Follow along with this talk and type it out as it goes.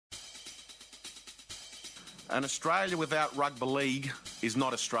An Australia without rugby league is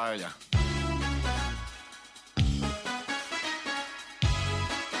not Australia.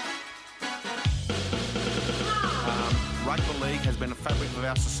 Rugby league has been a fabric of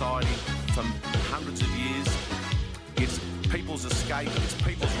our society for hundreds of years. It's people's escape, it's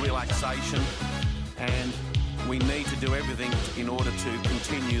people's relaxation, and we need to do everything in order to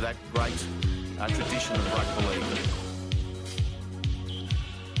continue that great tradition of rugby league.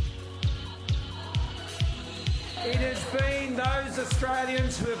 It has been those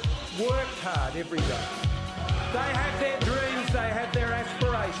Australians who have worked hard every day. They have their dreams, they have their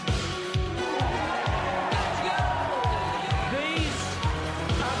aspirations. These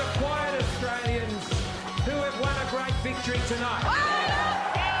are the quiet Australians who have won a great victory tonight.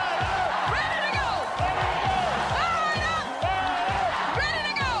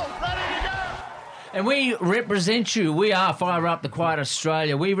 And we represent you. We are Fire Up the Quiet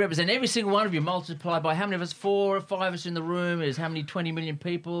Australia. We represent every single one of you, multiplied by how many of us? 4 or 5 of us in the room. Is how many? 20 million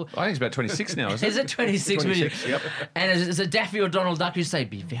people? I think it's about 26 now, isn't it? Is it 26 million? Yep. And is it Daffy or Donald Duck who say,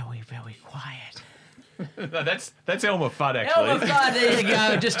 be very, very quiet? No, that's Elmer Fudd, actually. Elmer Fudd, there you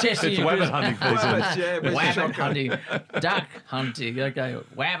go. Just testing It's you. wabbit hunting, please. Wabbit hunting. Duck hunting. Okay,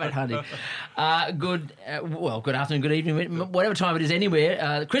 wabbit hunting. Good afternoon, good evening, whatever time it is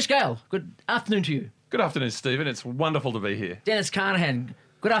anywhere. Chris Gale, good afternoon to you. Good afternoon, Stephen. It's wonderful to be here. Dennis Carnahan,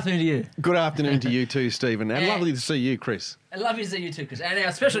 good afternoon to you. Good afternoon to you too, Stephen. And lovely to see you, Chris. I love you to see you too, Chris. And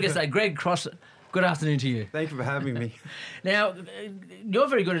our special guest today, Greg Cross. Good afternoon to you. Thank you for having me. Now, you're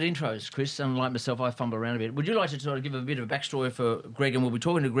very good at intros, Chris. Unlike myself, I fumble around a bit. Would you like to sort of give a bit of a backstory for Greg? And we'll be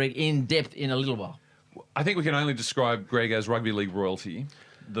talking to Greg in depth in a little while. I think we can only describe Greg as rugby league royalty.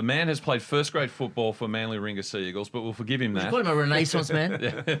 The man has played first-grade football for Manly Ringer Sea Eagles, but we'll forgive him that. You call him a Renaissance man?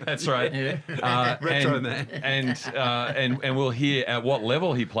 Yeah, that's right. Yeah. Retro man. And we'll hear at what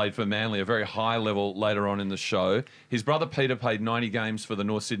level he played for Manly, a very high level later on in the show. His brother Peter played 90 games for the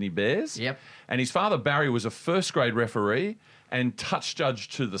North Sydney Bears. Yep. And his father Barry was a first-grade referee and touch judge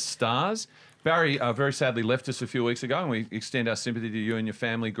to the Stars. Barry very sadly left us a few weeks ago, and we extend our sympathy to you and your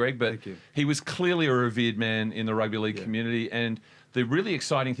family, Greg. But he was clearly a revered man in the rugby league community. And the really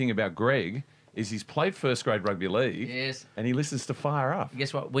exciting thing about Greg is he's played first-grade rugby league. Yes. And he listens to Fire Up.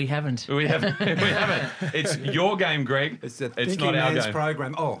 Guess what? We haven't. We haven't. It's your game, Greg. It's a not Thinking our Man's game.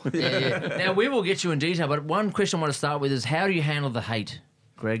 program. Oh, Yeah. Now, we will get you in detail, but one question I want to start with is how do you handle the hate,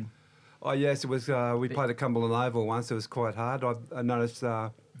 Greg? oh yes, it was. We played at Cumberland Oval once. It was quite hard. I noticed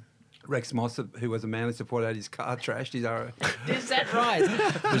Rex Moss, who was a Manly supporter, had his car trashed. His Is that right?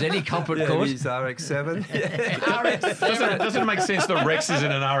 Was any culprit caught? his RX-7. Doesn't it make sense that Rex is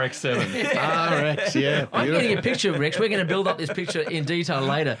in an RX-7? RX, yeah. I'm Beautiful. getting a picture of Rex. We're going to build up this picture in detail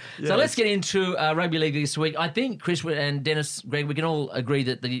later. So let's get into rugby league this week. I think Chris and Dennis, Greg, we can all agree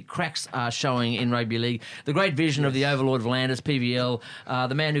that the cracks are showing in rugby league. The great vision of the Overlord of Landis, PVL,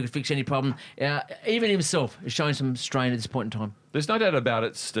 the man who could fix any problem, even himself is showing some strain at this point in time. There's no doubt about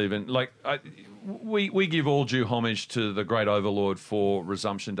it, Stephen. We give all due homage to the great Overlord for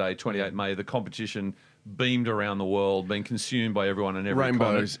Resumption Day, 28 May. The competition beamed around the world, being consumed by everyone and every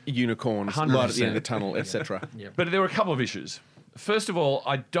Rainbows, unicorns, light at the end of the 100%. tunnel, etc. But there were a couple of issues. First of all,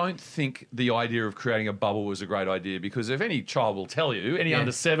 I don't think the idea of creating a bubble was a great idea because if any child will tell you, any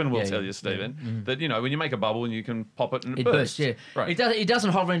under 7 will tell you, Stephen, that, when you make a bubble and you can pop it and it bursts. Yeah. Right. It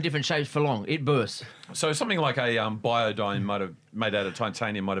doesn't hover in different shapes for long. It bursts. So something like a Biodyne might have made out of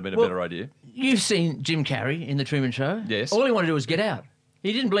titanium might have been a better idea. You've seen Jim Carrey in The Truman Show. Yes. All he wanted to do was get out.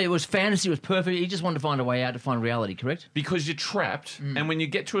 He didn't believe it was fantasy, it was perfect. He just wanted to find a way out to find reality, correct? Because you're trapped, and when you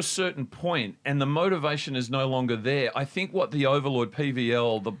get to a certain point and the motivation is no longer there, I think what the Overlord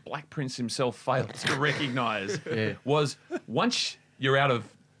PVL, the Black Prince himself, failed to recognise was once you're out of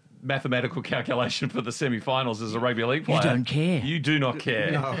mathematical calculation for the semi-finals as a rugby league player, You don't care. You do not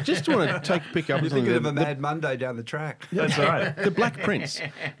care. No. Just want to pick up You're on thinking of a the Mad Monday down the track. That's right. the Black Prince.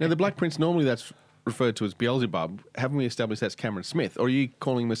 Now, the Black Prince, normally that's referred to as Beelzebub. Haven't we established that's Cameron Smith? Or are you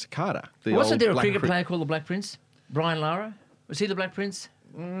calling Mr. Carter? Wasn't there a Black cricket Prince? player called the Black Prince? Brian Lara? Was he the Black Prince?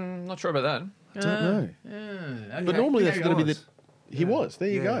 Not sure about that. Don't know. But normally that's going to be the... He was. There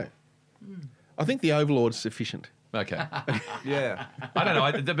you go. I think the Overlord's sufficient. Okay. Yeah. I don't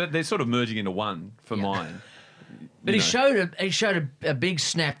know, but they're sort of merging into one for mine. But he showed a big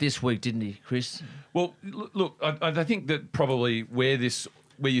snap this week, didn't he, Chris? Well, look, I think that probably where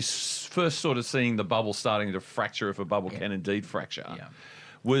you first sort of seeing the bubble starting to fracture, if a bubble can indeed fracture,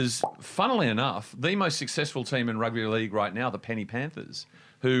 was, funnily enough, the most successful team in rugby league right now, the Penny Panthers,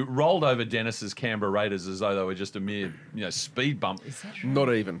 who rolled over Dennis's Canberra Raiders as though they were just a mere speed bump.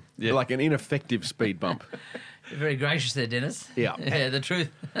 Not even. Yeah. Like an ineffective speed bump. You're very gracious there, Dennis. Yeah. Yeah, the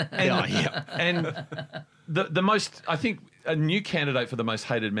truth. Yeah. And the most, I think, a new candidate for the most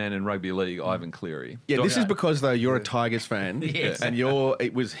hated man in rugby league, Ivan Cleary. Yeah, this is because though you're a Tigers fan, Yes. and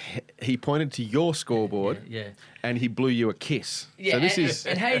he pointed to your scoreboard, Yeah. and he blew you a kiss. Yeah, so this and, is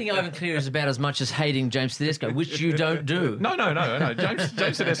and hating Ivan Cleary is about as much as hating James Tedesco, which you don't do. No. James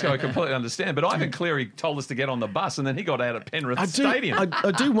Tedesco, I completely understand. But Ivan Cleary told us to get on the bus, and then he got out at Penrith Stadium.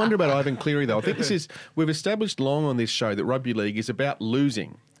 I do wonder about Ivan Cleary though. I think we've established long on this show that rugby league is about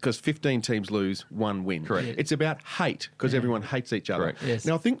losing. Because 15 teams lose, 1 win. Correct. It's about hate, because everyone hates each other. Correct. Yes.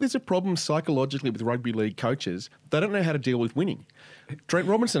 Now, I think there's a problem psychologically with rugby league coaches. They don't know how to deal with winning. Trent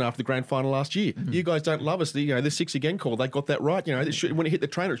Robinson after the grand final last year. You guys don't love us. The 6 again call. They got that right. When it hit the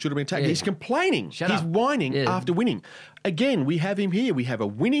trainer, it should have been taken. Yeah. He's complaining. Shut He's up. whining Yeah. after winning. Again, we have him here. We have a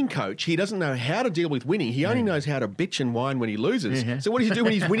winning coach. He doesn't know how to deal with winning. He only knows how to bitch and whine when he loses. So what does he do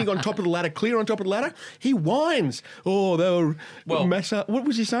when he's winning on top of the ladder, clear on top of the ladder? He whines. Oh, they were mess up. What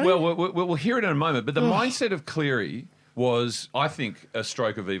was he saying? Well, we'll hear it in a moment. But the mindset of Cleary was, I think, a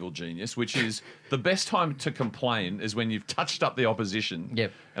stroke of evil genius, which is the best time to complain is when you've touched up the opposition.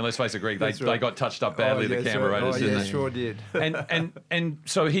 Yep. And let's face it, Greg, That's they right. got touched up badly, the Canberra Raiders, didn't they? Sure did. And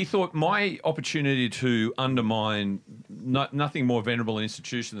so he thought my opportunity to undermine nothing more venerable an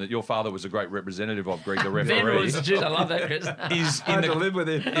institution that your father was a great representative of, Greg, the Venerable referee, institution. I love that, Chris. is I in had to the live with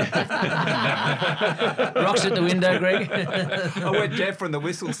him. Rocks at the window, Greg. I went deaf from the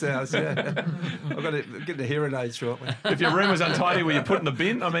whistle sounds. Yeah, I've got to get the hearing aid shortly. if your room was untidy, were you put in the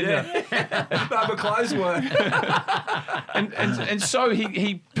bin? I mean, No, my clothes were. and so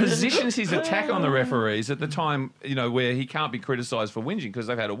he positions his attack on the referees at the time, where he can't be criticised for whinging because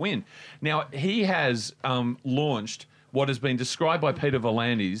they've had a win. Now, he has launched what has been described by Peter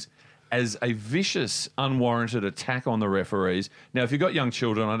V'landys as a vicious, unwarranted attack on the referees. Now, if you've got young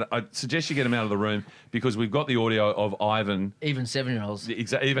children, I suggest you get them out of the room because we've got the audio of Ivan, Even 7-year-olds.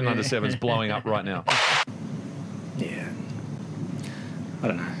 even under sevens, blowing up right now. Yeah. I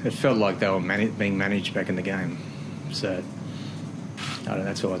don't know. It felt like they were being managed back in the game. So, I don't know.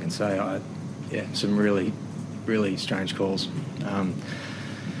 That's all I can say. Some really, really strange calls.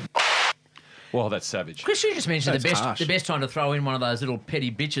 Well, that's savage. Chris, you just mentioned That's harsh. the best time to throw in one of those little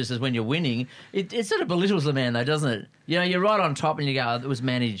petty bitches is when you're winning. It sort of belittles the man, though, doesn't it? You're right on top and you go, it was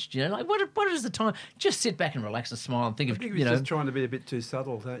managed. Like, what is the time? Just sit back and relax and smile and think I of, think he's just trying to be a bit too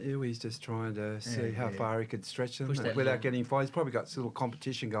subtle, don't you? He's just trying to see how far he could stretch them Push that without line. getting fined. He's probably got some little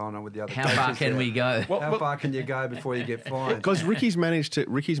competition going on with the other how coaches far can there. we go? How far can you go before you get fined? Because Ricky's managed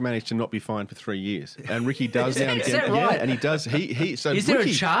to not be fined for 3 years, and Ricky does now and Is again. that right? Yeah, and he does. So Is there a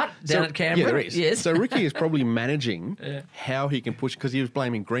Ricky, chart down at Canberra? Yeah, there is. Yes. So Ricky is probably managing how he can push because he was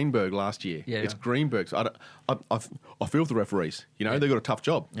blaming Greenberg last year. Yeah. It's Greenberg's. I feel for the referees. They've got a tough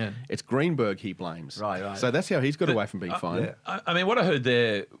job. Yeah. It's Greenberg he blames. Right. So that's how he's got away from being fined. I mean, what I heard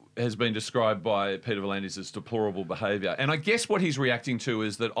there has been described by Peter V'landys as deplorable behaviour. And I guess what he's reacting to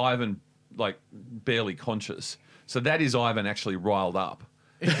is that Ivan, barely conscious. So that is Ivan actually riled up.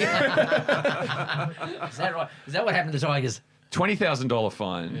 Is that right? Is that what happened to the Tigers? $20,000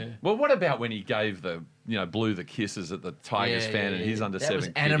 fine. Yeah. Well, what about when he gave blew the kisses at the Tigers fan and his under That 7 was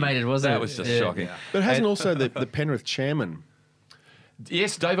kid? animated, wasn't it? That was just Yeah. shocking. But hasn't also the Penrith chairman?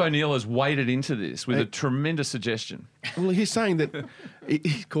 Yes, Dave O'Neill has waded into this with a tremendous suggestion. Well, he's saying that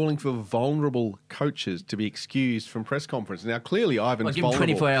he's calling for vulnerable coaches to be excused from press conference. Now, clearly, Ivan's Well, give him vulnerable.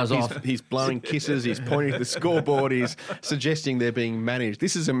 24 hours he's, off. He's blowing kisses. He's pointing to the scoreboard. He's suggesting they're being managed.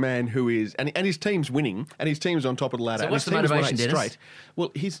 This is a man who is, and his team's winning, and his team's on top of the ladder. So and what's his the team has won motivation, 8 Dennis? straight.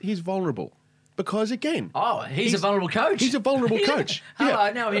 Well, he's vulnerable. Because again, He's a vulnerable coach. He's a vulnerable coach.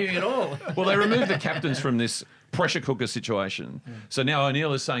 Hello, now I'm hearing it all. Well, they removed the captains from this pressure cooker situation. So now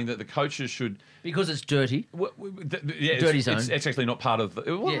O'Neill is saying that the coaches should... Because it's dirty. Dirty zone. It's actually not part of...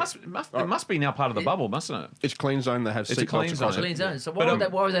 It must be now part of the bubble, mustn't it? It's clean zone. They have It's a clean seatbelts zone. across it. Clean zone. So why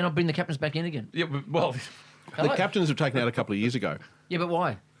would they not bring the captains back in again? Yeah, well... The captains were taken out a couple of years ago Yeah, but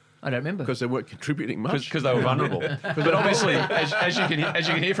why? I don't remember. because they weren't contributing much. Because they were vulnerable. But obviously, as you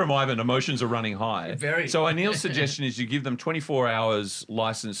can hear from Ivan, emotions are running high. Very. So O'Neill's suggestion is you give them 24 hours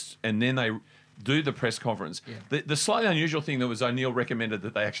licence and then they do the press conference. Yeah. The slightly unusual thing that was O'Neill recommended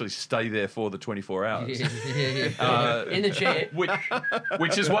that they actually stay there for the 24 hours. In the chair.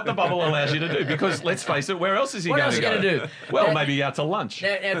 Which is what the bubble allows you to do. Because let's face it, where else is he What going else to are go? you gonna do? Well, Now- maybe out to lunch.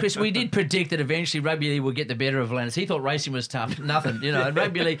 Now, Chris, we did predict that eventually rugby league would get the better of V'landys. He thought racing was tough. Nothing, and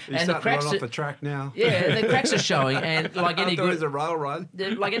rugby league. He's and the starting cracks. right off the track now. Yeah, the cracks are showing, and like any There is good, a rail run.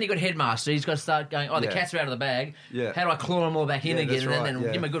 like any good headmaster, he's got to start going. Oh, the Yeah. cats are out of the bag. Yeah. How do I claw them all back in Yeah, again, that's and right, then yeah.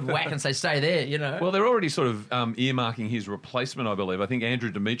 give them a good whack and say, "Stay there." you know. Well, they're already sort of earmarking his replacement, I believe. I think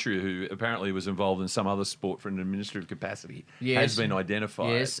Andrew Demetria, who apparently was involved in some other sport for an administrative capacity, has been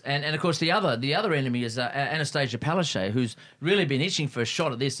identified. Yes, and of course the other enemy is Anastasia Palaszczuk, who's really been itching for a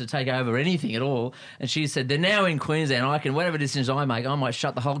shot at this to take over anything at all. And she said, they're now in Queensland. I can, whatever decisions I make, I might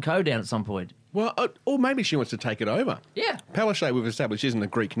shut the whole code down at some point. Well, or maybe she wants to take it over. Yeah. Palaszczuk, we've established, isn't a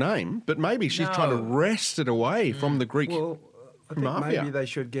Greek name, but maybe she's trying to wrest it away from the Greek I think mafia. maybe they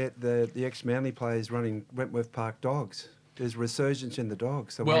should get the ex-Manly players running Wentworth Park Dogs. There's resurgence in the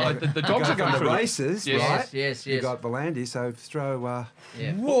dogs. So Well, the dogs are going the through the- races, Yes. right? Yes. You got Volandi, so throw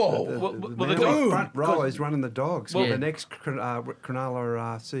Yeah. Whoa! the front row is running the dogs. Well, the next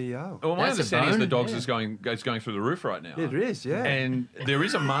Cronulla CEO. Well, my That's a understanding is the bone, dogs is going through the roof right now. It is, yeah. And there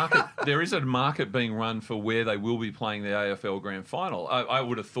is a market. There is a market being run for where they will be playing the AFL Grand Final. I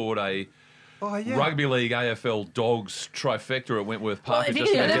would have thought a rugby league AFL Dogs trifecta at Wentworth Well, Park. if is you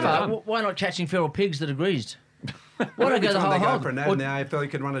just get about that done. far, why not catching feral pigs that are greased? Why not go Each the time whole they go hog? for an ad Or- in the AFL, you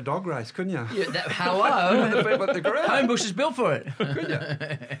can run a dog race, couldn't you? Yeah, hello. People at the ground. Homebush is built for it.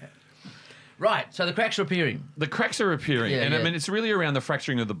 Right, so the cracks are appearing. The cracks are appearing, Yeah, and I yeah. mean it's really around the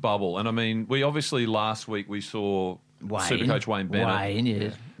fracturing of the bubble. And I mean, we obviously last week we saw Supercoach Wayne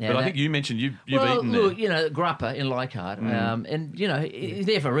Bennett. Yeah, But I that- think you mentioned you've well, eaten look, there. you know, Grappa in Leichhardt, and, you know, he's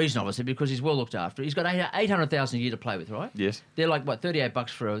there for a reason, obviously, because he's well looked after. He's got 800,000 a year to play with, right? Yes. They're like, what, $38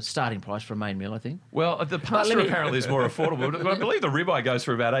 for a starting price for a main meal, I think? Well, the pasta apparently is more affordable, but I believe the ribeye goes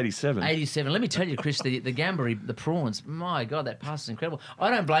for about 87. 87. Let me tell you, Chris, the gambari, the prawns, my God, that pasta's incredible. I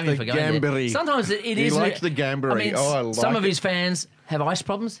don't blame him The for going there. gambari. Sometimes it He is... likes the gambari. I mean, Oh, I like some of it. his fans have ice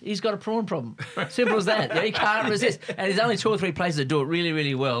problems. He's got a prawn problem. Simple as that. Yeah, he can't resist. And there's only 2 or 3 places that do it really,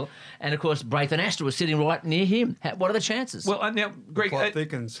 really well. And, of course, Braithen Astor was sitting right near him. What are the chances? Well, now, Greg, Plot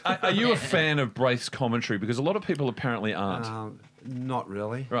thickens. are you a fan of Braith's commentary? Because a lot of people apparently aren't. Not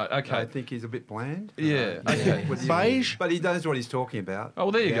really. Right, okay. I think he's a bit bland. Yeah, okay. Beige? But he knows what he's talking about. Oh,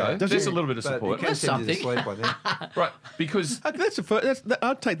 well, there you go. Does There's he? a little bit of But support. he can send you to something. sleep, I think. Right, because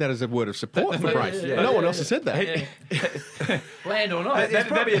I'd take that as a word of support for Braith. yeah, no one yeah, else has said that. Bland or not. He's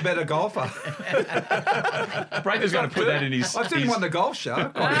probably a better golfer. Braith is going to put that in his... I've seen him on the golf show.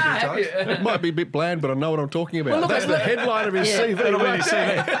 Quite a few times. It might be a bit bland, but I know what I'm talking about. Well, look, That's the headline of his Yeah. CV. That'll be right his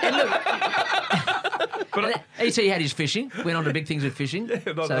there. But ET had his fishing, went on to big things with fishing.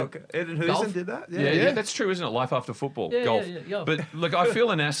 So, Eden golf? Husen did that. Yeah, that's true, isn't it? Life after football, Yeah, golf. yeah, yeah. But look, I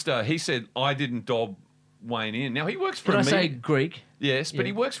feel in Astor, he said, I didn't dob Wayne in. Now, he works for Can I a say media... Greek? Yes, but Yeah.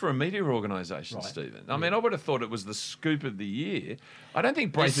 he works for a media organisation, Right. Stephen. I mean, I would have thought it was the scoop of the year. I don't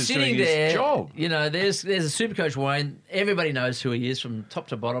think Braith is Sitting doing there, his job. you know, there's a Supercoach Wayne. Everybody knows who he is from top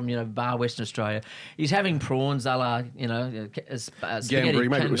to bottom. You know, bar Western Australia. He's having prawns, a la spaghetti, Gambari,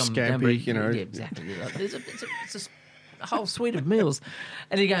 maybe it was canton scampi, you know. Yeah, exactly. It's a whole suite of meals,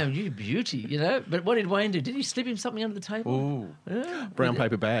 and you're going, you beauty, you know. But what did Wayne do? Did he slip him something under the table? Brown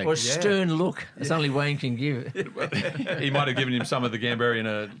paper bag. Or a stern look, as only Wayne can give. He might have given him some of the Gambari in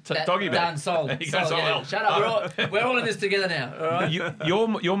a doggy bag. Done, sold. He sold, goes, "Oh, yeah. well." Shut up. We're all in this together now. All right.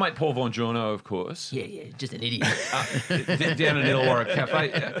 Your mate Paul Bongiorno, of course, Yeah, just an idiot. down in Illawarra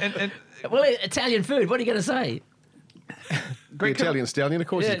Cafe. And Well, Italian food. What are you going to say? The Italian stallion, of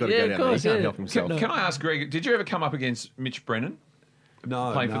course, he's got to yeah, go of down there. He course, can't yeah. help himself. can I ask, Greg, did you ever come up against Mitch Brennan?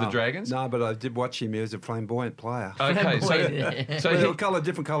 No, Playing for the Dragons? No, but I did watch him. He was a flamboyant player. Okay, Flamboyant. so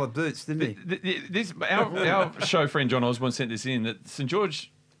Different coloured boots, didn't he? our show friend John Osborne sent this in that St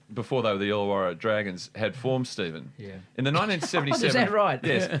George, before they were the Illawarra Dragons, had formed, Stephen. Yeah. In the 1977... Is that right?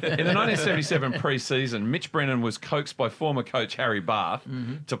 Yes. In the 1977 pre-season, Mitch Brennan was coaxed by former coach Harry Barth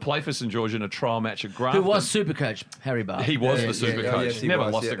to play for St George in a trial match at Grafton. Who was Supercoach Harry Barth? He was Yeah, the super yeah, coach. yes, he Never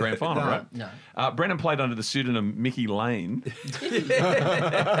was, lost yeah. the grand final, No. right? No. Brennan played under the pseudonym Mickey Lane.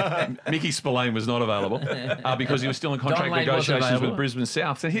 Mickey Spillane was not available because he was still in contract Lane was negotiations available. with Brisbane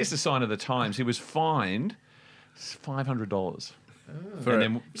South. And here's the sign of the times. He was fined $500. For And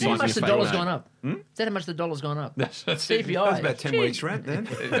then Is that how much the fake dollar's name. gone up? Is that how much the dollar's gone up? That's it. CPI. That was about 10 Gee. weeks' rent then.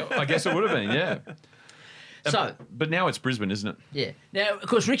 I guess it would have been, yeah. So, But now it's Brisbane, isn't it? yeah. Now, of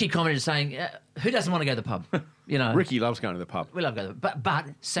course, Ricky commented saying, who doesn't want to go to the pub? You know, Ricky loves going to the pub. we love going to the pub. But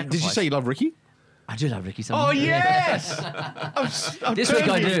sacrifice. Did you say you love Ricky? I do love Ricky. Oh, yes! This week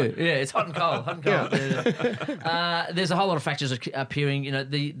I do. Yeah, it's hot and cold. Hot and cold. There's a whole lot of factors appearing. You know,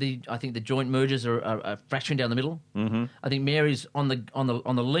 I think the joint mergers are fracturing down the middle. Mm-hmm. I think Mary's on the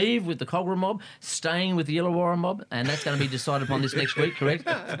leave with the Cogra mob, staying with the Illawarra mob, and that's going to be decided upon this next week. Correct?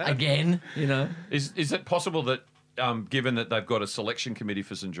 Again, you know. Is it possible that, given that they've got a selection committee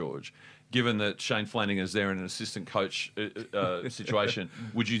for St George, given that Shane Flanagan is there in an assistant coach situation,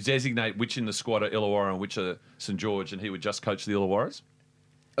 would you designate which in the squad are Illawarra and which are St George, and he would just coach the Illawarras?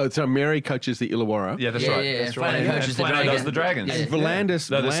 Oh, so Mary coaches the Illawarra. Yeah, that's Yeah, right. yeah, That's Flano right. coaches the Flano Dragons. does the Dragons. Yeah. And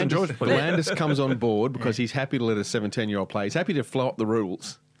Volandis, No, the St. George player. Volandis comes on board because he's happy to let a 17-year-old play. He's happy to flow up the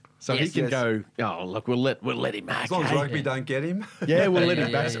rules. So Yes. he can Yes. go, oh, look, we'll let him back. As long as rugby don't get him. Yeah, we'll let him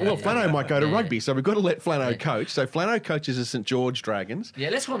Yeah, back. yeah, Well, yeah. Flano might go to Yeah. rugby, so we've got to let Flano coach. So Flano coaches the St. George Dragons. Yeah,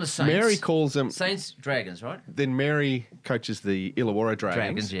 let's call them the Saints. Mary calls them. Saints Dragons, right? Then Mary coaches the Illawarra Dragons.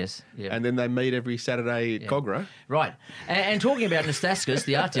 Dragons, yes. Yeah. And then they meet every Saturday at Cogra. Right. And talking about Nastaskas,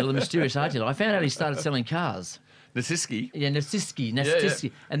 the art dealer, the mysterious art dealer, I found out he started selling cars. Nasiski. Yeah, Nastiski. yeah.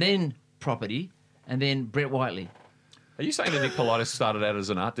 And then property, and then Brett Whiteley. Are you saying that Nick Politis started out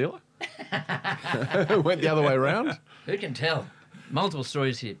as an art dealer? Went the other way around. Who can tell? Multiple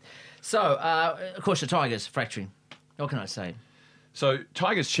stories here. So, of course, the Tigers fracturing. What can I say? So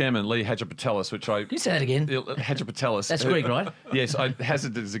Tigers chairman Lee Hadjipatelis, which I Can you say that again? Hadjipatelis. That's Greek, right? Yes, I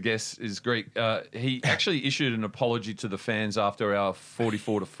hazard as a guess is Greek. He actually issued an apology to the fans after our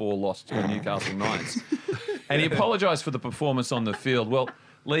 44-4 loss to the Newcastle Knights, and he apologised for the performance on the field. Well,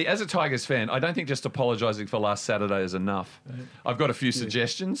 Lee, as a Tigers fan, I don't think just apologising for last Saturday is enough. I've got a few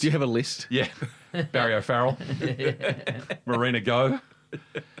suggestions. Do you have a list? Yeah, Barry O'Farrell, Marina Go.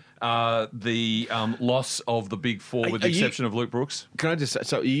 The loss of the Big Four, with the Are you- exception of Luke Brooks. Can I just say,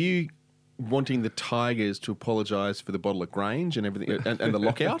 so are you wanting the Tigers to apologise for the bottle of Grange and everything and the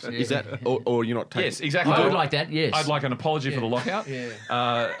lockout? Is that, or you're not taking? Yes, exactly. I would like that, yes. I'd like an apology for the lockout.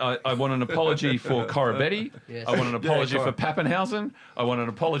 I want an apology for Corabetti. Yes. I want an apology for Pappenhausen. I want an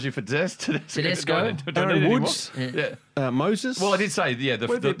apology for Tedesco. Aaron Woods? Yeah. Moses? Well, I did say,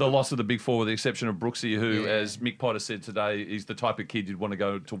 the loss of the Big Four, with the exception of Brooksy, who, Yeah. as Mick Potter said today, is the type of kid you'd want to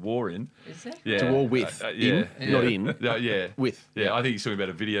go to war in. Is that? Yeah. To war with. Yeah. In? Not in. Yeah. With. Yeah, I think he's talking about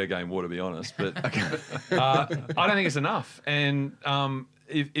a video game war, to be honest. But I don't think it's enough. And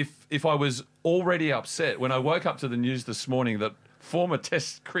if I was already upset when I woke up to the news this morning that former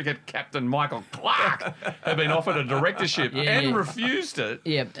Test cricket captain Michael Clarke had been offered a directorship Yeah, and yeah. refused it.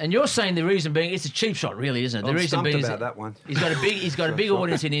 Yeah, and you're saying the reason being it's a cheap shot, really, isn't it? The I'm reason stumped being is about that one. He's got a big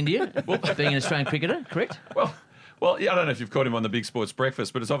audience in India, being an Australian cricketer, correct? Well, yeah, I don't know if you've caught him on the Big Sports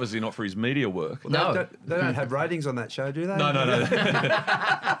Breakfast, but it's obviously not for his media work. No. They don't have ratings on that show, do they? No.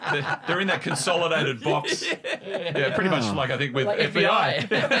 They're in that consolidated box. Yeah, pretty much like I think with Like FBI.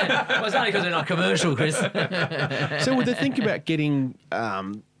 FBI. Well, it's only because they're not commercial, Chris. So would they think about getting,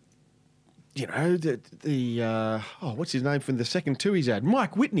 what's his name from the second two he's had?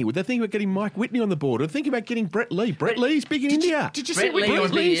 Mike Whitney. Would they think about getting Mike Whitney on the board? Would they think about getting Brett Lee? Brett Lee's big in India. Did you Brett see Whitney? Lee Brett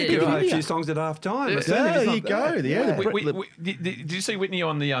on Lee's the- big There in are a India. few songs at half time. There you go. Did you see Whitney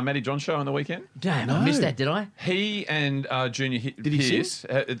on the Matty John show on the weekend? Damn, I missed that, did I? He and Junior Did he Pierce,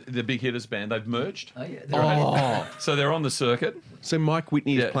 the Big Hitters band, they've merged. Oh, yeah. So they're on the circuit. So Mike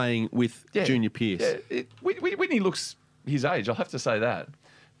Whitney is Yeah. playing with Junior Pierce. Yeah, Whitney looks his age, I'll have to say that.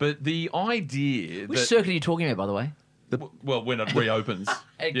 But the idea Which that... circuit are you talking about, by the way? Well, when it reopens.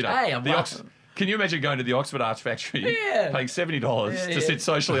 Okay, I'm like- Can you imagine going to the Oxford Arts Factory, Yeah. paying $70 Yeah, to yeah. sit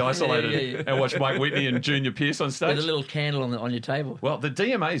socially isolated yeah. and watch Mike Whitney and Junior Pierce on stage? With a little candle on your table. Well, the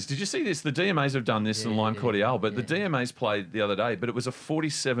DMAs, did you see this? The DMAs have done this in Lime Cordiale, but the DMAs played the other day, but it was a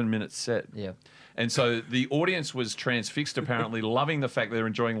 47-minute set. Yeah. And so the audience was transfixed, apparently, loving the fact they're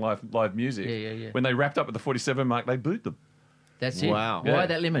enjoying live music. Yeah. When they wrapped up at the 47 mark, they booed them. That's it. Wow. Why Yeah.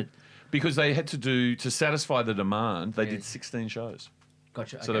 that limit? Because they had to satisfy the demand, they did 16 shows.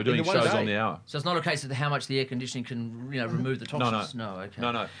 Gotcha. So okay. they were doing In one shows day. on the hour. So it's not a case of how much the air conditioning can, remove the toxins. No. Okay.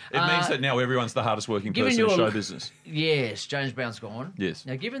 No. It means that now everyone's the hardest working given person in your- show business. Yes, James Brown's gone. Yes.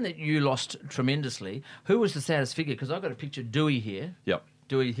 Now, given that you lost tremendously, who was the saddest figure? Because I've got a picture of Dewey here. Yep.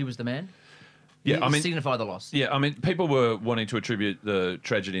 Dewey, he was the man. Yeah, He I mean, signify the loss. Yeah, I mean, people were wanting to attribute the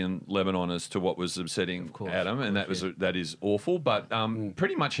tragedy in Lebanon as to what was upsetting course, Adam, and that is awful. But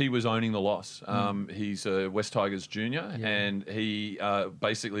pretty much he was owning the loss. He's a West Tigers junior, and he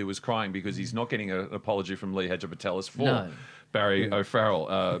basically was crying because he's not getting an apology from Lee Hadjipatelis for No. Barry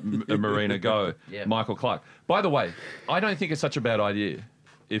O'Farrell, Marina Go, Yeah. Michael Clarke. By the way, I don't think it's such a bad idea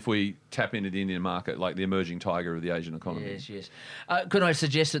if we tap into the Indian market like the emerging tiger of the Asian economy. Yes. Could I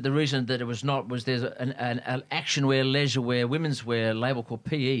suggest that the reason that it was not was there's an action wear, leisure wear, women's wear label called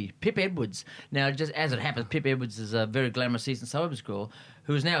PE. Pip Edwards. Now, just as it happens, Pip Edwards is a very glamorous Eastern Suburbs girl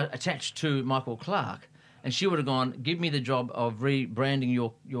who is now attached to Michael Clarke. And she would have gone, give me the job of rebranding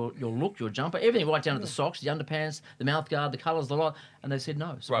your look, your jumper, everything right down to the socks, the underpants, the mouth guard, the colours, the lot. And they said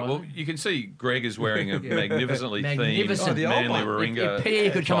no. Right, well, you can see Greg is wearing a magnificently Magnificent. themed Oh, the old Manly one. Warringah. If PE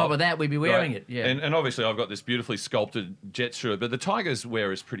could come top. up with that, we'd be wearing Right. it. Yeah. And obviously I've got this beautifully sculpted jet shirt, but the Tigers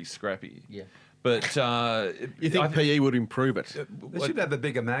wear is pretty scrappy. Yeah. But You think PE would improve it? They should have a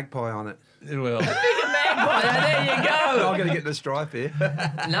bigger magpie on it. well, Bigger magpie. There you I'm go. going to get the stripe here.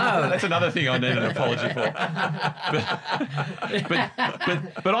 No. That's another thing I need an apology for.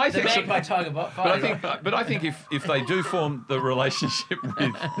 But I The think. magpie tiger But I think if they do form the relationship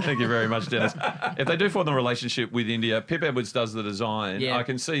with, thank you very much, Dennis. If they do form the relationship with India, Pip Edwards does the design. Yeah. I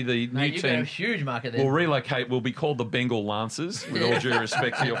can see the Mate, new you've got a team huge market will there. relocate. Will be called the Bengal Lancers. With all due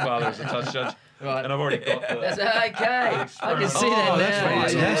respect to your father as a touch judge. Right. And I've already got That's the. okay. I can see that now.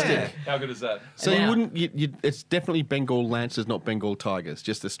 that's fantastic. Yeah. How good is that? So Now- you wouldn't. It's definitely Bengal Lancers, not Bengal Tigers.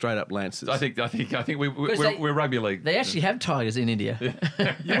 Just the straight up Lancers. I think Because we're rugby league. They actually have tigers in India.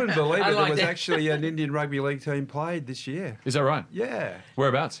 You wouldn't believe it. Unlike There was that. actually an Indian rugby league team played this year. Is that right? Yeah.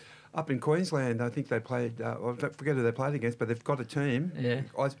 Whereabouts? Up in Queensland, I think they played. I forget who they played against, but they've got a team. Yeah.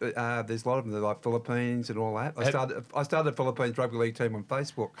 There's a lot of them. They're like Philippines and all that. I started a Philippines rugby league team on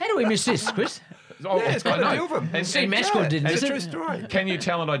Facebook. How do we miss this, Chris? Oh, Yeah, it's got I a know. few of them. And Steve Mascott didn't, It's is a it? true story. Can you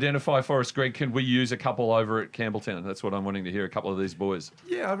talent identify for us, Greg? Can we use a couple over at Campbelltown? That's what I'm wanting to hear. A couple of these boys.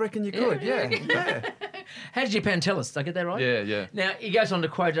 Yeah, I reckon you could. Yeah. How did Japan tell us? Did I get that right? Yeah. Now, he goes on to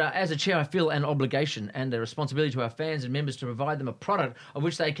quote, as a chair, I feel an obligation and a responsibility to our fans and members to provide them a product of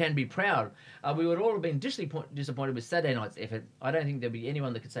which they can be proud. We would all have been disappointed with Saturday night's effort. I don't think there'll be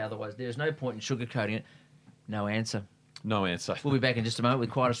anyone that could say otherwise. There's no point in sugarcoating it. No answer. No answer. We'll be back in just a moment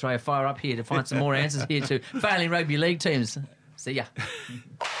with Quiet Australia. Fire up here to find some more answers here to failing rugby league teams. See ya.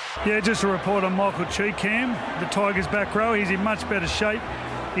 Yeah, just a report on Michael Cheekham, the Tigers' back row. He's in much better shape.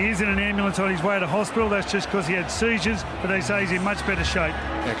 He is in an ambulance on his way to hospital. That's just because he had seizures, but they say he's in much better shape.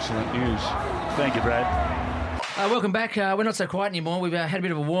 Excellent news. Thank you, Brad. Welcome back. We're not so quiet anymore. We've had a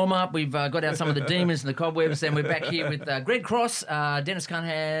bit of a warm-up. We've got out some of the demons and the cobwebs, and we're back here with Greg Cross, Dennis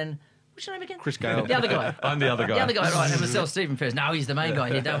Cunningham. What's your name again? Chris Gale. The other guy. I'm the other guy. The other guy, right, and myself, Stephen Ferris. No, he's the main guy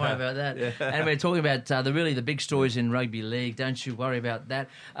here. Don't worry about that. And we're talking about the big stories in rugby league. Don't you worry about that.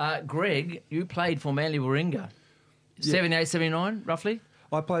 Greg, you played for Manly Warringah. 78, 79, roughly?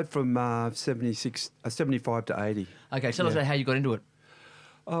 I played from 75 to 80. Okay, tell us about how you got into it.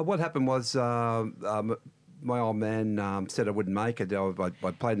 What happened was my old man said I wouldn't make it. I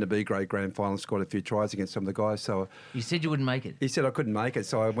played in the B grade grand final, scored a few tries against some of the guys. So You said you wouldn't make it. he said I couldn't make it,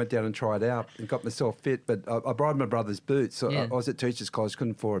 so I went down and tried out and got myself fit. But I borrowed my brother's boots. So Yeah. I was at teachers' college,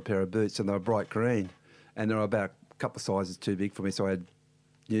 couldn't afford a pair of boots, and they were bright green, and they were about a couple of sizes too big for me. So I had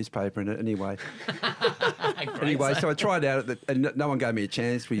newspaper in it anyway. Anyway, so I tried out, and no one gave me a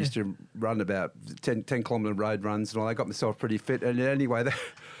chance. We used to run about 10 kilometre road runs, and I got myself pretty fit. And anyway,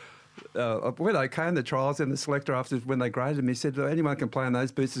 I went okay in the trials, and the selector after when they graded me said, anyone can play on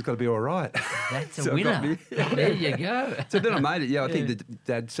those boots, it's got to be all right. That's a So it got winner. me. There you go. So then I made it. Yeah, I think that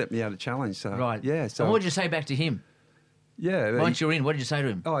Dad set me out a challenge. So Right. yeah. So So what did you say back to him? yeah. Once you're in, what did you say to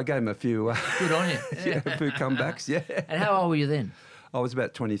him? Oh, I gave him a few. Good on you. A few comebacks. Yeah. And how old were you then? I was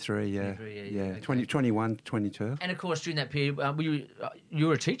about 23. Yeah. 23, yeah, okay. 21, 22. And of course, during that period, were you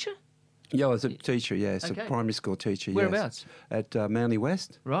were a teacher? Yeah, I was a teacher. Yes, Okay. a primary school teacher. Whereabouts? Yes. At Manly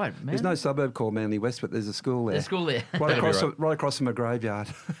West. Right, man. There's no suburb called Manly West, but there's a school there. There's a school there. Right across from a graveyard.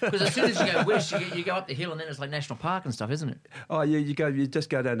 Because as soon as you go west, you go up the hill, and then it's like National Park and stuff, isn't it? Oh, yeah, you just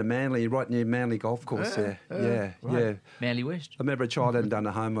go down to Manly, right near Manly Golf Course there. Yeah, Right. yeah. Manly West. I remember a child hadn't done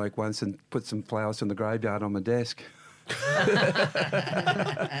the homework once and put some flowers from the graveyard on my desk.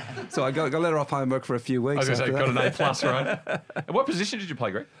 So I got let her off homework for a few I weeks. was going to say, after got that. an A+, right? And what position did you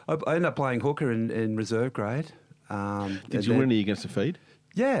play, Greg? I ended up playing hooker in reserve grade. Did you win any against the feed?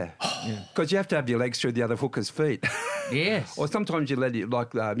 Yeah, because you have to have your legs through the other hooker's feet. Yes. Or sometimes you let it,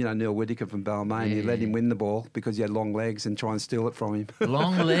 like Neil Whittaker from Balmain, you let him win the ball because he had long legs and try and steal it from him.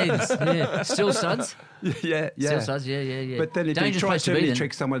 Long legs. Yeah. Still studs. yeah. Still studs. Yeah. But then if you Dangerous try place to too be many then.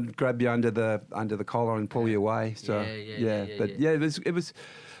 tricks, someone would grab you under the collar and pull you away. So Yeah. But it was.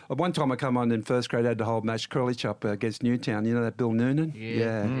 At one time I come on in first grade, I had to hold match Curlich up against Newtown. You know that Bill Noonan?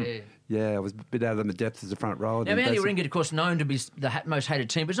 Yeah, I was a bit out of the depth as the front row. Now, Manly Warringah, of course, known to be the most hated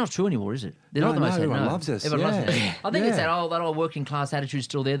team, but it's not true anymore, is it? They're not the most hated. everyone loves us. Everyone loves Yeah. it. I think it's Yeah. that old working class attitude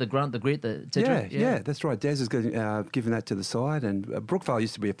still there, the grunt, the grit, the et cetera. Yeah, that's right. Des has given that to the side. And Brookvale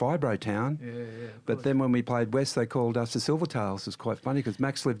used to be a fibro town. But then when we played West, they called us the Silvertails. It was quite funny because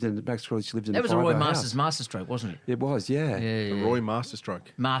Max Curlich lived in That the was a Roy fibro Masters house. masterstroke, wasn't it? It was, yeah. Yeah. Roy Masterstroke.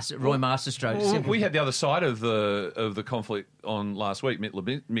 Roy Masterstroke. Well, Simple. we had the other side of the conflict on last week. Mick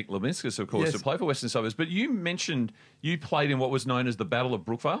Lebinskas, of course, Yes. to play for Western Suburbs. But you mentioned you played in what was known as the Battle of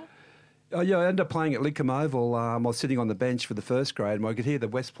Brookvale. Oh, yeah, I ended up playing at Lidcombe Oval. I was sitting on the bench for the first grade, and I could hear the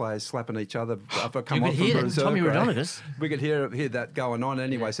West players slapping each other. If I come You on could from hear the that, reserve Tommy grade. Raudonikis. We could hear that going on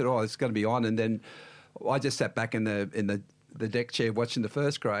anyway. I said, "Oh, it's going to be on," and then I just sat back in the the deck chair watching the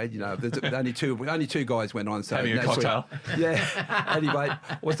first grade. You know, there's only two guys went on. So Having a cocktail. Yeah. Anyway,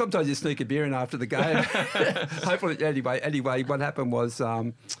 well, sometimes you sneak a beer in after the game. Hopefully, anyway, what happened was.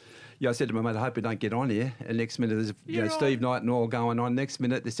 I said to my mate, I hope we don't get on here. And next minute, there's Steve Knight and all going on. Next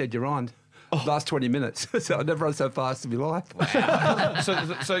minute, they said, you're on. Last 20 minutes. So I never run so fast in my life. Wow. so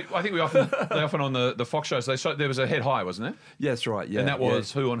I think they often on the Fox shows, there was a head high, wasn't it? Yes, right, yeah. And that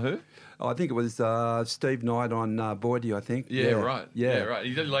was who on who? Oh, I think it was Steve Knight on Boydie, I think. Yeah, right. Yeah, right.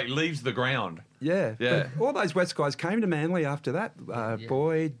 He leaves the ground. Yeah. Yeah. But all those West guys came to Manly after that.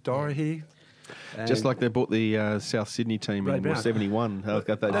 Boyd, Dorothy. Just like they bought the South Sydney team in War 71. Got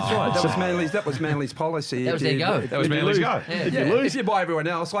that. That's right. That was Manly's policy. That was their go. That was Manly's go. Yeah. If you lose, if you buy everyone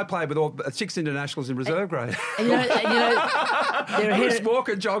else, I played with all 6 internationals in reserve grade. And you know, they're Bruce ahead.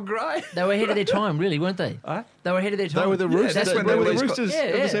 Walker, John Gray. They were ahead of their time, really, weren't they? They were ahead of their time. They were the Roosters. that's when They were they the always Roosters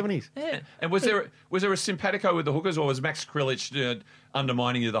of the 70s. Yeah. And was there a simpatico with the hookers, or was Max Krilich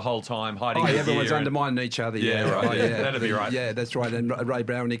undermining you the whole time, hiding? Everyone's undermining each other. Yeah, right. Oh, That'd be right. Yeah, that's right. And Ray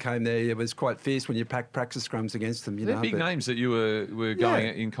Brown, when he came there, it was quite fierce when you practice scrums against them. They're big names that you were going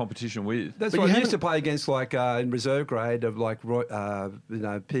in competition with. That's right. I used to play against in reserve grade of Roy,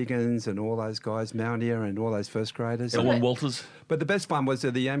 Piggins and all those guys, Mountier and all those first graders. Elwyn Walters. But the best fun was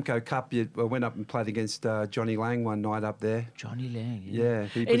the Amco Cup. You went up and played against Johnny Lang one night up there. Johnny Lang. Yeah.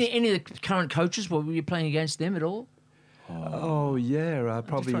 Any of the current coaches? Were you playing against them at all? Oh yeah,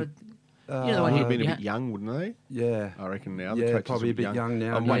 probably. The one They would you have been a bit young, wouldn't they? Yeah. I reckon now. Yeah, The coaches probably would be a bit young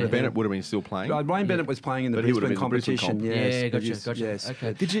now. And Wayne Yeah. Bennett would have been still playing. Wayne Bennett was playing in the But he would have Brisbane been in the Brisbane competition. comp. Yes, Gotcha. Yes.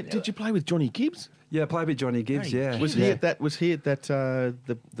 Okay. Did you play with Johnny Gibbs? Yeah, I played with Johnny Gibbs. Johnny Yeah. Gibbs. Was he at that? Was he at that?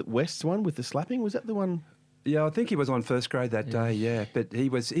 The West's one with the slapping? Was that the one? Yeah, I think he was on first grade that day. Yeah, but he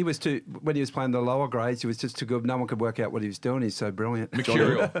was too. When he was playing the lower grades, he was just too good. No one could work out what he was doing. He's so brilliant.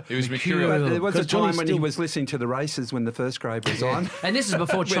 Mercurial. He was mercurial. But there was a 'Cause time Johnny's when still- he was listening to the races when the first grade was on. And this is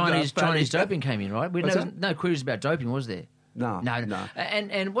before Chinese Paddy. doping came in, right? What's that? No queries about doping, was there? No.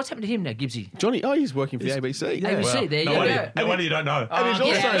 And what's happened to him now, Gibbsy? Johnny? Oh, he's working for the ABC. ABC, there you No go. wonder you don't know. And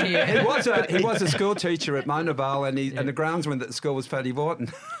he's also He was a school teacher at Mona Vale, and the groundsman at the school was Fatty Vorton.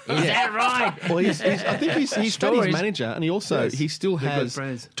 Is that right? Well, I think he's Fatty's Stories. manager, and he still They're good has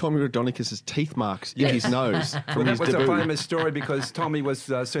friends. Tommy Rodonicus's teeth marks in his nose Well, from that his was debut. a famous story because Tommy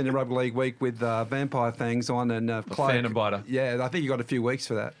was senior rugby league week with Vampire Fangs on and Clyde. Phantom biter. Yeah, I think he got a few weeks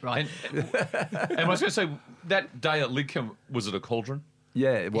for that. Right. And I was going to say, that day at Lidcombe, was it a cauldron?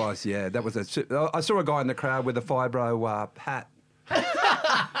 Yeah, it was. Yeah, that was I saw a guy in the crowd with a fibro hat.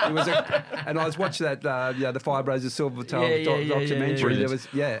 And I was watching that, the Fibros of Silver documentary. yeah. There was,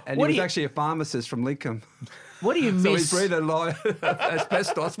 and What he do was you- actually a pharmacist from Lincoln. What do you So miss? he's breathing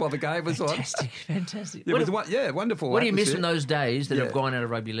asbestos while the game was on. Fantastic. It was wonderful. What do you miss atmosphere. from those days that Yeah. have gone out of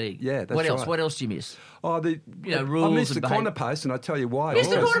rugby league? Yeah, that's What else? right. What else do you miss? Oh, rules I missed and the corner post, and I tell you why. Miss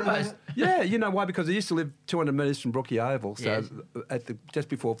the Because- corner post? Yeah, you know why? Because I used to live 200 metres from Brookie Oval, so Yes. just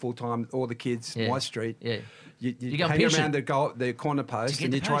before full time, all the kids, Yeah. my street, Yeah. you go hang pierce around it. the corner post, get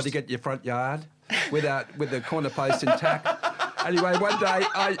and the you try to post. get your front yard with the corner post intact. Anyway, one day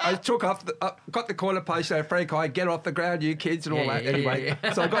I took off, got the corner post. So Frank, I get off the ground, you kids, and all that. Anyway,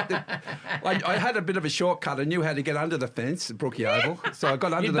 so I got I had a bit of a shortcut. I knew how to get under the fence at Brookie Oval, so I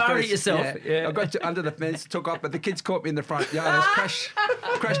got under You the buried fence. yourself. Yeah. I got under the fence, took off, but the kids caught me in the front yard. I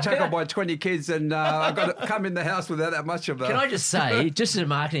was crash tackled by 20 kids, and I got to come in the house without that much of a. Can I just say, just as a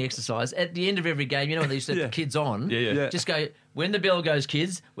marketing exercise, at the end of every game, you know when they used to have the kids on? Yeah. Just go, when the bell goes,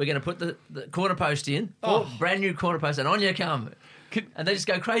 kids, we're going to put the corner post in, brand new corner post, and on you come. And they just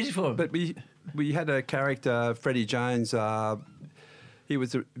go crazy for him. But we had a character, Freddie Jones.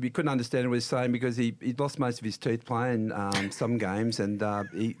 We couldn't understand what he was saying because he'd lost most of his teeth playing some games, and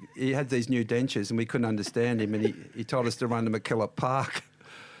he had these new dentures, and we couldn't understand him. And he told us to run to McKillop Park,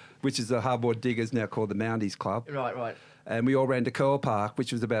 which is the hardboard diggers now called the Mounties Club. Right. And we all ran to Curl Park,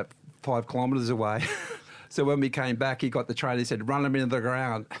 which was about 5 kilometres away. So when we came back, he got the trainer. He said, "Run him into the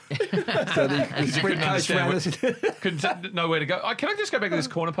ground." So the sprint coach ran us. Couldn't know where to go. Can I just go back to this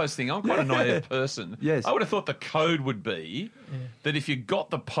corner post thing? I'm quite a naive person. Yes. I would have thought the code would be that if you got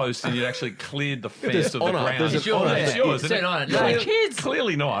the post and you'd actually cleared the fence of the honour. ground. There's It's yours. It's yours. It's isn't on it? it. No, kids.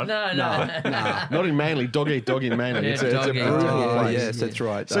 Clearly not. No. Not in Manly. Dog eat dog in Manly. Yeah, It's a dog eat brutal dog. Oh, place. yes, that's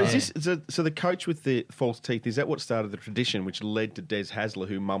right. So is this so the coach with the false teeth? Is that what started the tradition, which led to Des Hasler,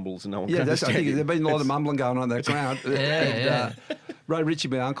 who mumbles and no one Yeah, can I understand think him? there's been a lot of mumbling going on that ground. Ray Ritchie,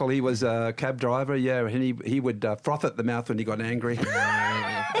 my uncle, he was a cab driver, and he would froth at the mouth when he got angry.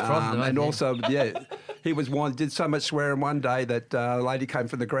 And also, He did so much swearing one day that a lady came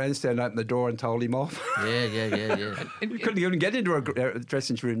from the grandstand, opened the door and told him off. Yeah. You couldn't even get into a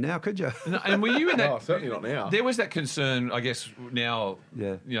dressing room now, could you? No, and were you in that? Oh, certainly not now. There was that concern, I guess. Now,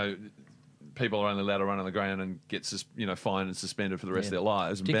 Yeah. you know, people are only allowed to run on the ground and get fined and suspended for the rest of their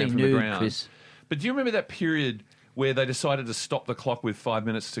lives and banned from the ground. Chris. But do you remember that period where they decided to stop the clock with 5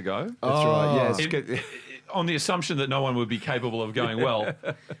 minutes to go? That's right. Yeah. On the assumption that no one would be capable of going, well,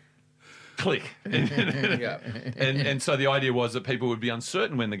 click. And so the idea was that people would be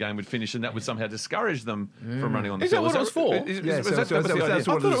uncertain when the game would finish, and that would somehow discourage them from running on the field. Is that what it was for? That's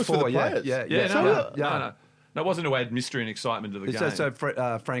what it was for. Yeah. No, it wasn't to add mystery and excitement to the game. So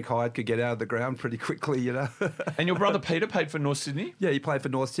Frank Hyde could get out of the ground pretty quickly, you know. And your brother Peter played for North Sydney? Yeah, he played for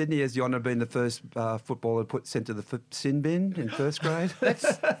North Sydney. He has the honour of being the first footballer sent to the sin bin in first grade.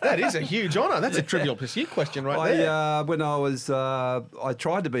 That is a huge honour. That's a Trivial Pursuit question there. When I was, I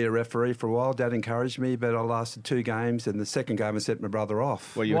tried to be a referee for a while. Dad encouraged me, but I lasted 2 games, and the second game I sent my brother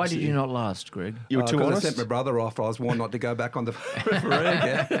off. Well, why did you not last, Greg? You were too honest? I sent my brother off. I was warned not to go back on the referee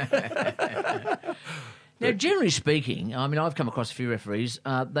again. Now, generally speaking, I mean, I've come across a few referees.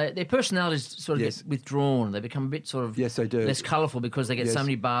 Their personalities sort of get withdrawn. They become a bit sort of they do. less colourful because they get so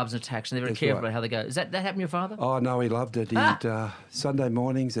many barbs and attacks, and they're very careful about how they go. Is that happen to your father? Oh, no, he loved it. He'd, Sunday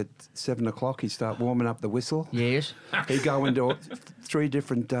mornings at 7 o'clock, he'd start warming up the whistle. Yes. He'd go into 3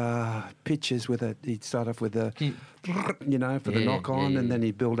 different pitches with it. He'd start off with a... you know, for the knock-on, and then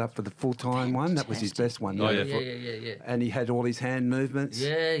he'd build up for the full-time one. That was his best one. Yeah. And he had all his hand movements.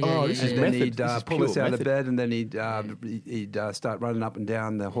 And then he'd pull us out of bed, and then he'd start running up and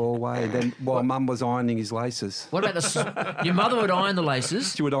down the hallway. And then while Mum was ironing his laces. What about your mother would iron the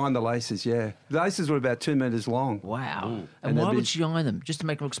laces? She would iron the laces, yeah. The laces were about 2 metres long. Wow. Ooh. And why would she iron them? Just to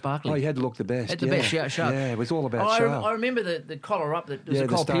make them look sparkly? Oh, you had to look the best. Had the best, sharp. Yeah, it was all about sharp. I remember the collar up. That was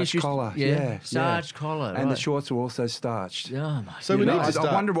the starched collar. Starched collar. And the shorts were also starched. Oh, my so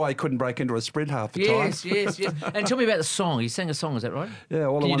I wonder why he couldn't break into a sprint half the time. Yes. And tell me about the song. He sang a song, is that right? Yeah,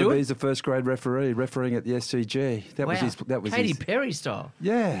 all I want to be is a first grade referee, refereeing at the SCG. That was Katy Perry style.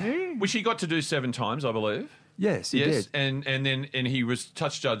 Yeah. Which he got to do 7 times, I believe. Yes, he did. And then he was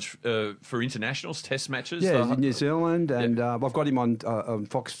touch judge for internationals, test matches. Yeah, in New Zealand, and I've got him on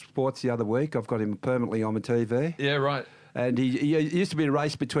Fox Sports the other week. I've got him permanently on my TV. Yeah, right. And he used to be a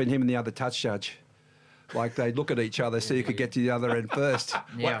race between him and the other touch judge. Like they'd look at each other so you could get to the other end first.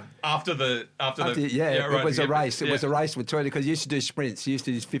 Yeah. After it was a race. It was a race with 20 because he used to do sprints. He used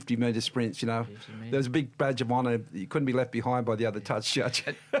to do 50-metre sprints, you know. There was a big badge of honour. You couldn't be left behind by the other touch judge.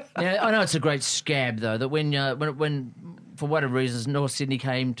 Now, I know it's a great scab, though, that when for whatever reasons, North Sydney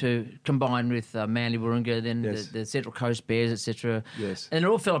came to combine with Manly Warringah, then the Central Coast Bears, etc. Yes. And it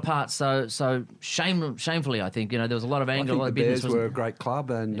all fell apart so shamefully, I think. You know, there was a lot of anger. I think the Bears were a great club,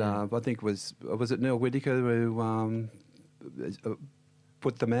 and I think it was it Neil Whittaker who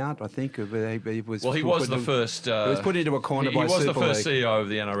put them out, I think. He was the first... he was put into a corner by Super League. He was the first CEO of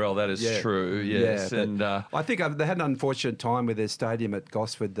the NRL, that is true, yes. Yeah, and I think they had an unfortunate time with their stadium at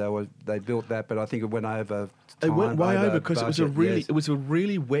Gosford. They built that, but I think it went over... It went way over because it was a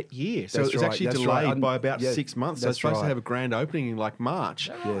really wet year. So it was actually delayed by about 6 months. So it's supposed to have a grand opening in like March.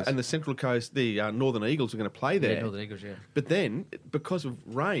 Yes. And the Central Coast, the Northern Eagles were going to play there. Yeah, Northern Eagles, yeah. But then, because of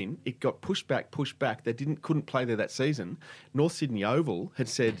rain, it got pushed back. They couldn't play there that season. North Sydney Oval had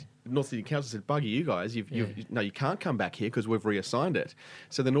said... North Sydney Council said, "Bugger you guys! You can't come back here because we've reassigned it."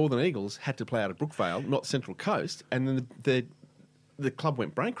 So the Northern Eagles had to play out of Brookvale, not Central Coast, and then the club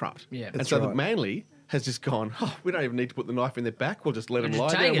went bankrupt. Yeah, and so the Manly has just gone, we don't even need to put the knife in their back. We'll just let them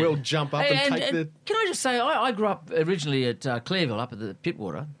lie down. We'll jump up and take the... Can I just say, I grew up originally at Clairville, up at the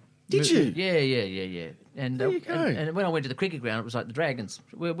Pittwater. Did you? Yeah. And there you go. And when I went to the cricket ground, it was like the Dragons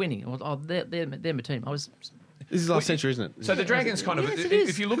were winning. They're my team. This is last century, isn't it? So the Dragons kind of... Yes,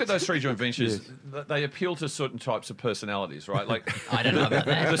 if you look at those 3 joint ventures, they appeal to certain types of personalities, right? Like I don't know about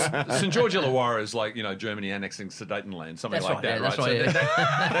that. St George Illawarra is like, Germany annexing Sudetenland, something like that, right?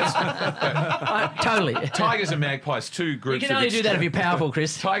 That's right. Totally. Tigers and Magpies, 2 groups... You can only do that if you're powerful,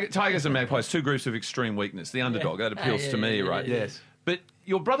 Chris. Tigers and Magpies, 2 groups of extreme weakness. The underdog, that appeals to me, right? Yes. But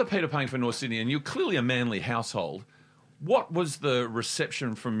your brother Peter playing for North Sydney, and you're clearly a Manly household. What was the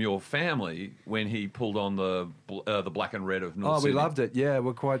reception from your family when he pulled on the black and red of North Sydney? We loved it. Yeah,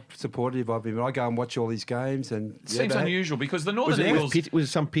 we're quite supportive of him. I go and watch all his games, and it seems unusual because the Northern Eagles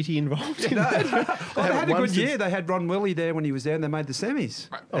was some pity involved in that. They had a good year. They had Ron Willey there when he was there, and they made the semis.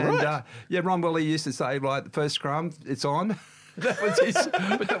 Right. Ron Willey used to say, "Right, the first scrum, it's on."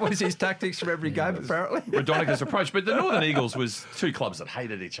 That was his tactics for every game, apparently. Radonica's approach. But the Northern Eagles was two clubs that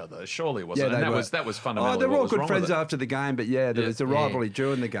hated each other, surely, wasn't it? And that was fundamentally they were all what was good wrong friends with it. after the game, but there was a rivalry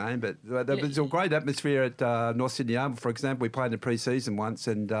during the game. But there was a great atmosphere at North Sydney Oval, for example. We played in the pre-season once,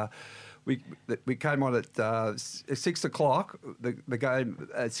 and we came on at 6 o'clock. The game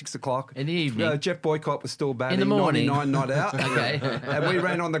at 6 o'clock in the evening. Jeff Boycott was still batting. In the morning, 99 not out. Okay, and we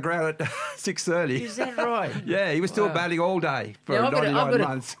ran on the ground at 6:30. Is that right? Yeah, he was still batting all day for 99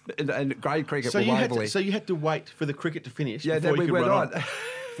 months and grade cricket. So for Waverley. you had to wait for the cricket to finish. Yeah, before then you we could went run on.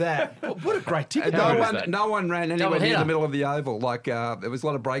 What a great ticket! No one ran anywhere near Doubleheader. the middle of the oval. Like there was a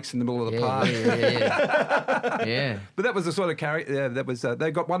lot of breaks in the middle of the park. Yeah. But that was the sort of character. Yeah, that was. They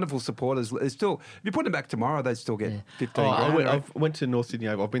got wonderful supporters. It's still, if you put them back tomorrow, they'd still get 15 grand. I went to North Sydney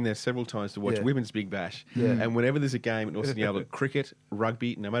Oval. I've been there several times to watch Women's Big Bash. And whenever there's a game at North Sydney Oval, cricket,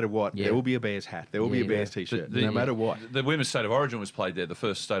 rugby, no matter what, there will be a Bears hat. There will be a Bears t-shirt, no matter what. The Women's State of Origin was played there, the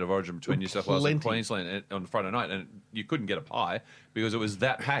first State of Origin between New South Wales and Queensland on Friday night, and you couldn't get a pie because it was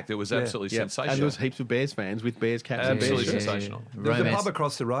that packed. It was absolutely sensational. And there was heaps of Bears fans with Bears caps. Absolutely and Bears sensational. There was a pub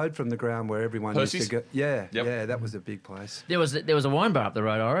across the road from the ground where everyone used to go. Yeah, that was a big place. There was a wine bar up the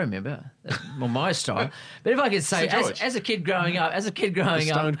road. I remember. That's more my style. But if I could say, as a kid growing up,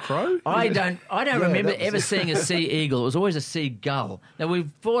 Stoned Crow. I don't remember ever seeing a sea eagle. It was always a sea gull. Now we've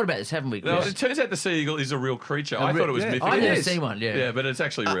thought about this, haven't we, Chris? No, it turns out the sea eagle is a real creature. I thought it was mythical. I've never seen one. Yeah, but it's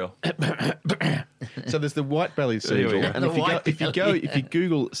actually real. So there's the white-bellied sea eagle, and if you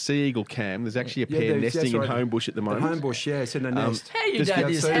Google sea eagle cam, there's actually a pair nesting in Homebush at the moment. Homebush, it's in a nest. How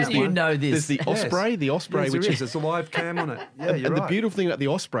do you know this? There's the osprey, which is there's a live cam on it. Yeah, you're and the right. beautiful thing about the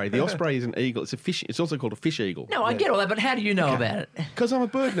osprey is an eagle. It's a fish. It's also called a fish eagle. No, I get all that, but how do you know about it? Because I'm a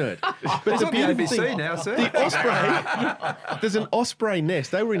bird nerd. But It's on the ABC now, sir. The osprey. There's an osprey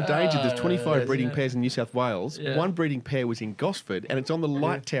nest. They were endangered. There's 25 breeding pairs in New South Wales. Yeah. One breeding pair was in Gosford, and it's on the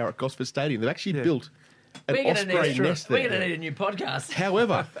light tower at Gosford Stadium. They've actually built an osprey nest there. We're going to need a new podcast.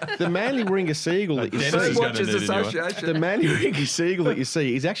 However, the Manly Ringer seagull that you see, the Manly Ringer seagull that you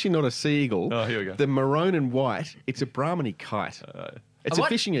see is actually not a sea eagle. Oh, here we go. The maroon and white, it's a Brahminy kite. It's a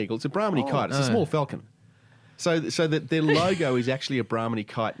fishing eagle. It's a Brahminy kite. It's a small falcon. So that their logo is actually a Brahminy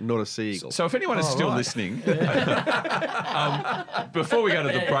kite, not a sea eagle. So if anyone is still listening, before we go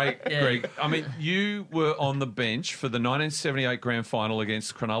to the break, Greg, I mean, you were on the bench for the 1978 grand final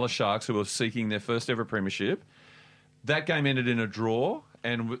against Cronulla Sharks, who were seeking their first ever premiership. That game ended in a draw,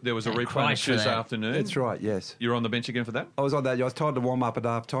 and there was a replay on Tuesday afternoon. That's right, yes. You were on the bench again for that? I was on that. I was told to warm up at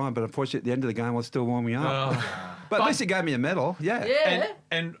half time, but unfortunately at the end of the game I was still warming up. But at least he gave me a medal,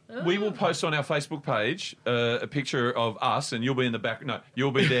 And we will post on our Facebook page a picture of us, and you'll be in the back. No,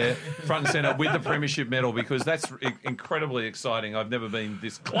 you'll be there front and centre with the premiership medal, because that's incredibly exciting. I've never been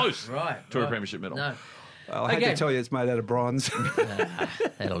this close to a premiership medal. No. Well, I hate to tell you, it's made out of bronze.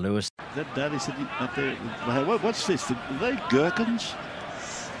 That'll do us. That Daddy said up there. What's this? Are they gherkins?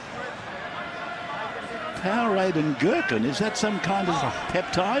 Powerade and gherkin. Is that some kind of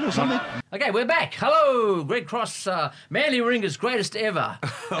peptide or something? Okay, we're back. Hello, Greg Cross, Manly Ringer's greatest ever,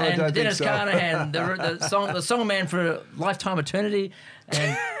 and Dennis Carnahan, the song man for a lifetime eternity,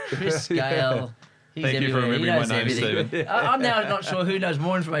 and Chris Gale. He's Thank you for remembering my name, Stephen. I'm now not sure who knows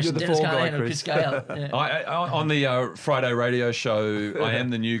more information, Dennis Carnahan or Chris Gale. On the Friday radio show, I am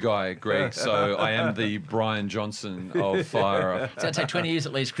the new guy, Greg, so I am the Brian Johnson of Fire. It's going to take 20 years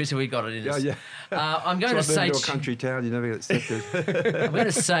at least, Chris, if we got it in us. I'm going to say... to a country town, you never get accepted. I'm going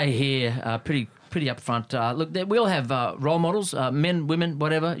to say here, pretty upfront. Look, we all have role models, men, women,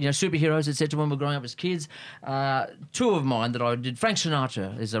 whatever, superheroes, etc. When we're growing up as kids, two of mine that I did. Frank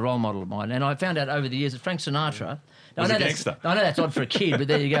Sinatra is a role model of mine, and I found out over the years that Frank Sinatra was a gangster. I know that's odd for a kid, but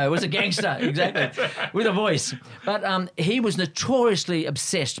there you go. It was a gangster, exactly, with a voice. But he was notoriously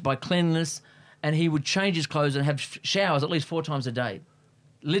obsessed by cleanliness, and he would change his clothes and have showers at least 4 times a day.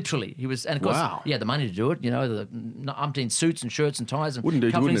 Literally, he was, and of course, he had the money to do it. The umpteen suits and shirts and ties and wouldn't do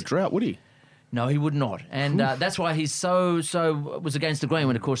you in a drought, would he? No, he would not. And that's why he's so was against the grain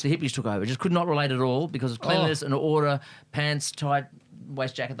when, of course, the hippies took over. Just could not relate at all because of cleanliness and order, pants, tight,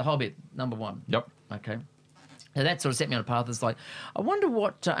 waist jacket, the whole bit, number one. Yep. Okay. Now that sort of set me on a path. It's like, I wonder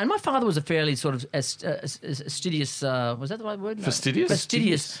what... and my father was a fairly sort of fastidious... was that the right word? No. Fastidious?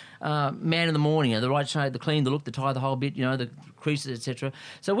 Fastidious man in the morning. The right shade, the clean, the look, the tie, the whole bit, the creases, etc.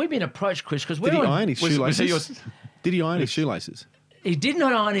 So we've been approached, Chris, because we're... Did he iron his shoelaces? Did he iron his shoelaces? He did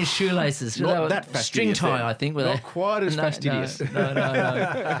not iron his shoelaces. Not that fastidious. String tie, I think. Not quite as fastidious. No.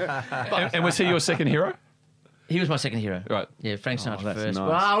 And was he your second hero? He was my second hero. Right. Yeah, Frank Sinatra first. Nice.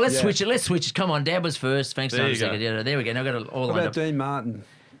 Well, let's switch it. Come on, Dad was first, Frank Sinatra second. Yeah, there we go. Now I've got it all What lined about up. Dean Martin?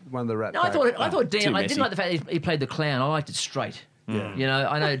 one of the Rat No, I Pack. thought Dean. too I messy. didn't like the fact he played the clown. I liked it straight. Yeah. You know,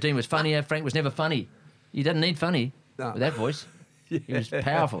 I know Dean was funnier. Frank was never funny. He doesn't need funny No. with that voice. He was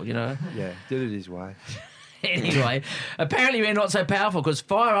powerful. You know. Yeah, did it his way. Anyway, apparently we're not so powerful because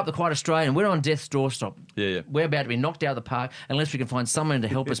fire up the Quiet Australian. We're on death's doorstep. Yeah. We're about to be knocked out of the park unless we can find someone to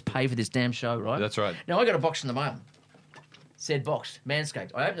help us pay for this damn show, right? That's right. Now, I got a box in the mail. Said box, Manscaped.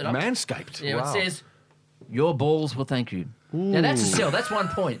 I opened it up. Manscaped. Yeah, Wow. it says, your balls will thank you. Now, that's a sell. That's 1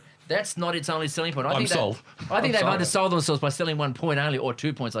 point. That's not its only selling point. I'm sold. I think they've sold. undersold themselves by selling 1 point only, or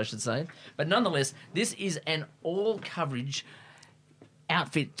 2 points, I should say. But nonetheless, this is an all-coverage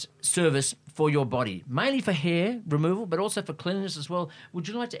outfit service for your body, mainly for hair removal, but also for cleanliness as well. Would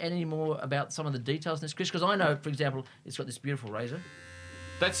you like to add any more about some of the details in this, Chris? Because I know, for example, it's got this beautiful razor.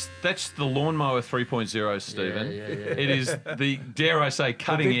 That's the Lawnmower 3.0, Stephen. Yeah. It is the, dare I say,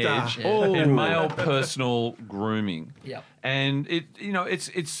 cutting Victor. edge Yeah. in male personal grooming. Yep. And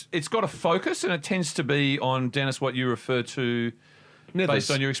it's got a focus, and it tends to be on, Dennis, what you refer to Nethers.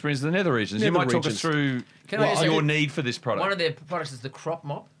 based on your experience in the nether regions. You Nether might talk regions. us through Can I just say your that need for this product. One of their products is the crop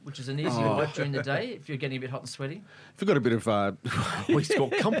mop, which is an easy wipe during the day if you're getting a bit hot and sweaty. If you've got a bit of what's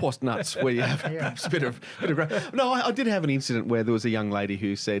called compost nuts, where you have a bit of no, I did have an incident where there was a young lady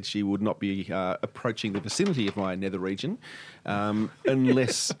who said she would not be approaching the vicinity of my nether region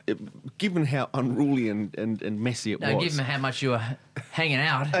unless, given how unruly and messy it No, was. given how much you were hanging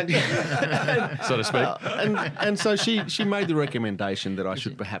out. so to speak. And so she made the recommendation that I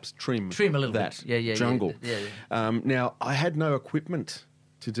should perhaps trim a little that bit. Yeah. jungle. Yeah. Now, I had no equipment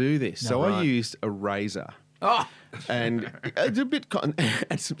to do this, so I used a razor. Oh, And it's a bit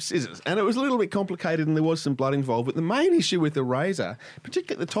and some scissors, and it was a little bit complicated, and there was some blood involved. But the main issue with the razor,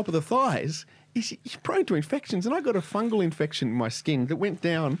 particularly at the top of the thighs, is you're prone to infections. And I got a fungal infection in my skin that went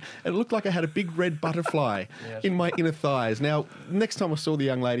down, and it looked like I had a big red butterfly in my inner thighs. Now, next time I saw the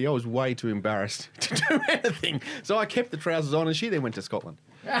young lady, I was way too embarrassed to do anything, so I kept the trousers on, and she then went to Scotland.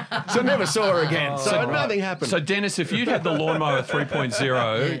 So I never saw her again. So nothing happened. So, Dennis, if you'd had the Lawnmower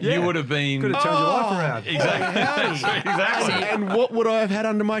 3.0, you would have been... Could have turned your life around. Exactly. And what would I have had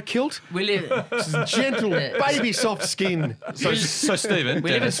under my kilt? we live. Gentle, baby soft skin. So Stephen,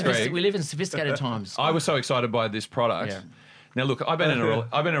 Dennis, Greg, We live in sophisticated times. I was so excited by this product. Yeah. Now, look, I've been in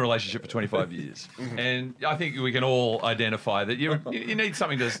a relationship for 25 years, and I think we can all identify that you need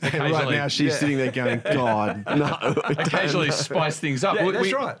something to occasionally, Right now, she's sitting there going, God, no. occasionally spice things up. Yeah,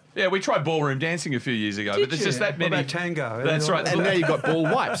 that's right. Yeah, we tried ballroom dancing a few years ago, but there's just that What many. about tango? That's right. And now you've got ball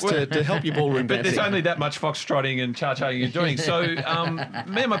wipes to help you ballroom But there's dancing. only that much foxtrotting and cha-chaing you're doing. So me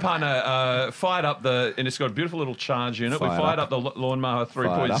and my partner fired up and it's got a beautiful little charge unit. We fired up the Lawnmower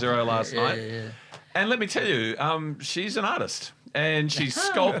 3.0 last night. And let me tell you, she's an artist. And she's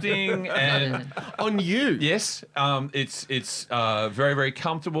sculpting and On you. yes, it's very, very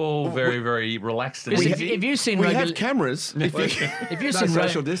comfortable, very, very relaxed and If easy. you've seen We rugby, have cameras. if you've No seen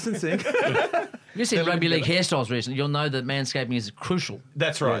social distancing. If you've seen rugby league hairstyles recently, you'll know that manscaping is crucial.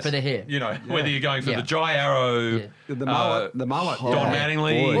 That's right. For the hair. You know, whether you're going for Yeah. the dry arrow, Yeah. The mullet. Don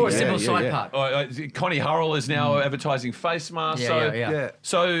Mattingly, boy. Or a Yeah, simple yeah, side yeah. part. Connie Hurrell is now advertising face masks. Yeah.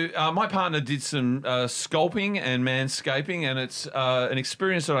 So my partner did some sculpting and manscaping, and it's an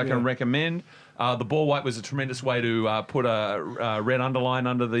experience that I can recommend. The ball wipe was a tremendous way to put a red underline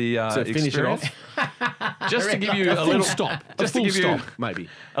under the So finish it experience. off. Just to give you a Full little stop. Just a to full give you stop, maybe.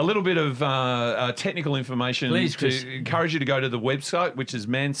 a little bit of technical information Please, Chris. to encourage you to go to the website, which is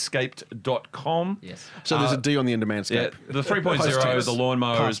manscaped.com. Yes. So there's a D on the end of Yeah, Manscaped. the 3.0, Post-tense. the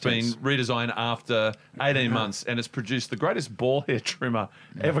lawnmower, has Past been tense. redesigned after 18 months and has produced the greatest ball hair trimmer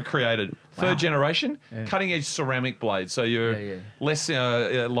ever created. Third generation, cutting edge ceramic blade, so you're less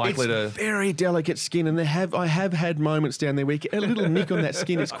likely It's to. very delicate skin, and I have had moments down there where you get a little nick on that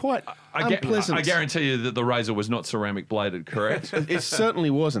skin. It's quite unpleasant. I guarantee you that the razor was not ceramic bladed, correct? It certainly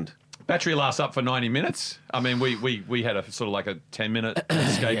wasn't. Battery lasts up for 90 minutes. I mean, we had a sort of like a 10-minute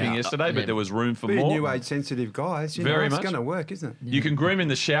escaping yesterday, but there was room for Be more. new age sensitive guys. You Very know, much. it's going to work, isn't it? You can groom in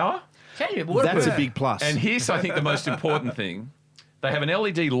the shower. Can you? That's a big plus. And here's, I think, the most important thing. They have an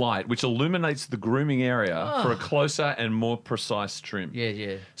LED light which illuminates the grooming area for a closer and more precise trim.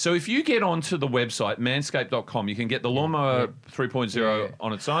 Yeah. So if you get onto the website, manscaped.com, you can get the Lawnmower 3.0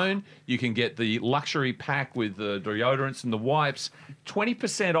 on its own. You can get the luxury pack with the deodorants and the wipes.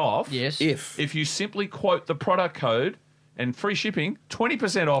 20% off. Yes. If you simply quote the product code and free shipping,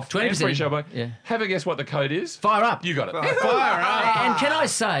 20% off 20%, and free show. yeah. Have a guess what the code is. Fire up. You got it. And can I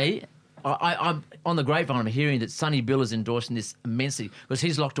say, I'm on the grapevine, I'm hearing that Sonny Bill is endorsing this immensely because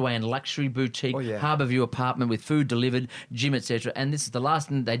he's locked away in luxury boutique, Harbourview apartment with food delivered, gym, etc. And this is the last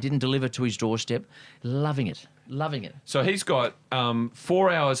thing they didn't deliver to his doorstep. Loving it. Loving it. So he's got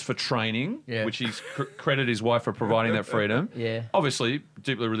 4 hours for training, which he's credited his wife for providing that freedom. Yeah. Obviously,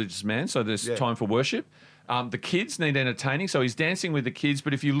 deeply religious man, so there's time for worship. The kids need entertaining, so he's dancing with the kids.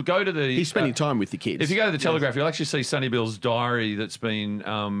 But if you go to the... He's spending time with the kids. If you go to the Telegraph, you'll actually see Sonny Bill's diary that's been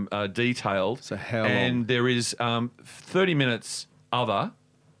detailed. So how long? And there is 30 minutes other.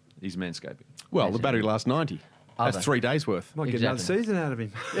 He's manscaping. Well, the battery lasts 90. That's 3 days worth. Might get another season out of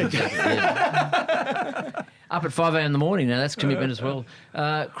him. Up at 5 a.m. in the morning now. That's commitment as well.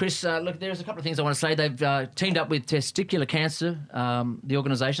 Chris, look, there's a couple of things I want to say. They've teamed up with Testicular Cancer, the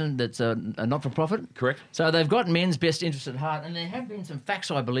organisation that's a not-for-profit. Correct. So they've got men's best interest at heart, and there have been some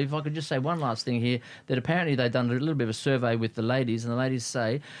facts, I believe. If I could just say one last thing here, that apparently they've done a little bit of a survey with the ladies, and the ladies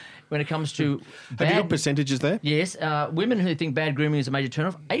say when it comes to Have you got percentages there? Yes, women who think bad grooming is a major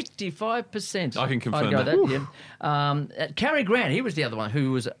turn-off, 85%. I can confirm I'd go that. with yeah. Cary Grant, he was the other one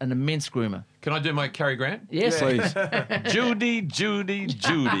who was an immense groomer. Can I do my Cary Grant? Yes. Please. Judy, Judy,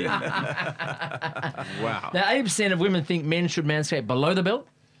 Judy. Wow. Now, 80% of women think men should manscape below the belt.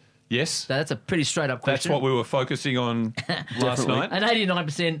 Yes. So that's a pretty straight-up That's question. what we were focusing on last night. And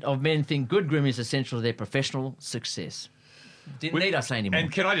 89% of men think good grooming is essential to their professional success. Didn't need us anymore.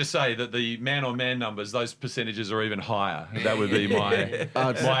 And can I just say that the man-on-man numbers, those percentages are even higher. That would be my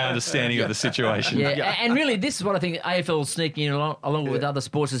understanding of the situation. Yeah, and really, this is what I think AFL sneaking in along with other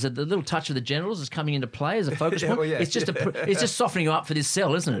sports is that the little touch of the genitals is coming into play as a focus point. It's just softening you up for this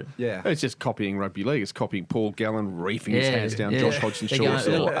cell, isn't it? Yeah. It's just copying rugby league. It's copying Paul Gallen, reefing his hands down Josh Hodgson They're Shorts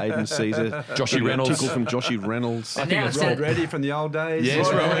going- or Aidan Caesar. Joshy Reynolds. Tickle from Joshy Reynolds. And now it's Rod Reddy from the old days.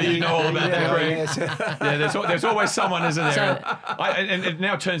 Yes, Robert, you know all about that, Greg. yes. Yeah, there's always someone, isn't there? So- And it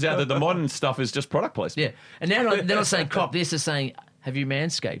now turns out that the modern stuff is just product placement. Yeah. And now they're not saying cop this, they're saying, have you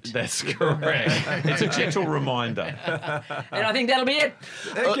manscaped? That's correct. It's a gentle reminder. And I think that'll be it.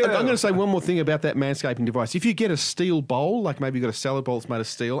 Thank you. I'm going to say one more thing about that manscaping device. If you get a steel bowl, like maybe you've got a salad bowl that's made of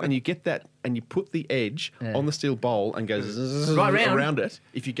steel, and you get that and you put the edge on the steel bowl and go zzz Right round. around it,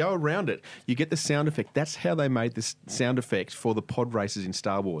 if you go around it, you get the sound effect. That's how they made this sound effect for the pod races in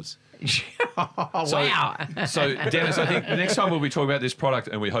Star Wars. Wow. So, Dennis, I think the next time we'll be talking about this product,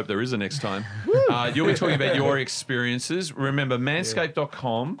 and we hope there is a next time, you'll be talking about your experiences. Remember,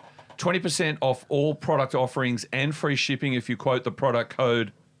 manscaped.com, 20% off all product offerings and free shipping if you quote the product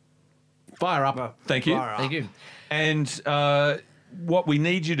code. Fire up. Thank you. Thank you. And what we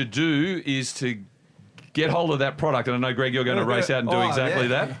need you to do is to get hold of that product. And I know, Greg, you're going to race out and do exactly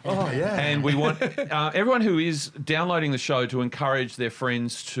that. Oh, yeah. And we want everyone who is downloading the show to encourage their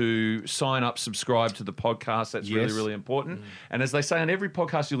friends to sign up, subscribe to the podcast. That's really, really important. And as they say on every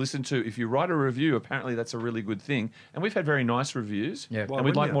podcast you listen to, if you write a review, apparently that's a really good thing. And we've had very nice reviews. Yeah. And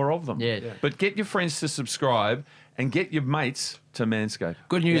we'd like more of them. Yeah. But get your friends to subscribe and get your mates to Manscaped.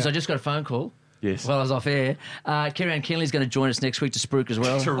 Good news, I just got a phone call. Yes. While I was off air. Kieran Kinley's going to join us next week to Spruik as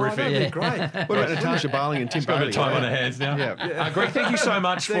well. Terrific. That'd be great. What about Natasha Barling and Tim Got a Bailey? bit of time on our hands now. Yeah. Greg, thank you so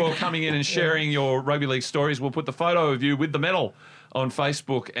much for coming in and sharing your rugby league stories. We'll put the photo of you with the medal on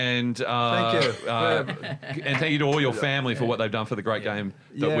Facebook, and Thank you. And thank you to all your family for what they've done for the great game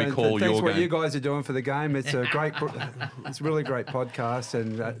that we call thanks your what game. you guys are doing for the game. It's a great, it's a really great podcast,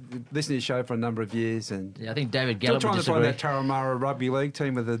 and listened to your show for a number of years, and Yeah, I think David still Gallup trying would to find disagree. that Taramara rugby league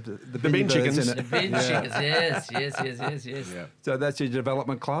team with the bin birds chickens. in The it. bin chickens, yes. So that's your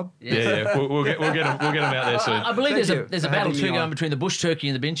development club. Yeah. We'll get them out there soon. I believe Thank there's a you for battle having too me going on. between the bush turkey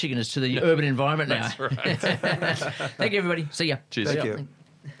and the bin chicken as to the urban environment now. That's right. Thank you, everybody. See ya. Cheers. Thank you.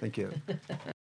 Thank you.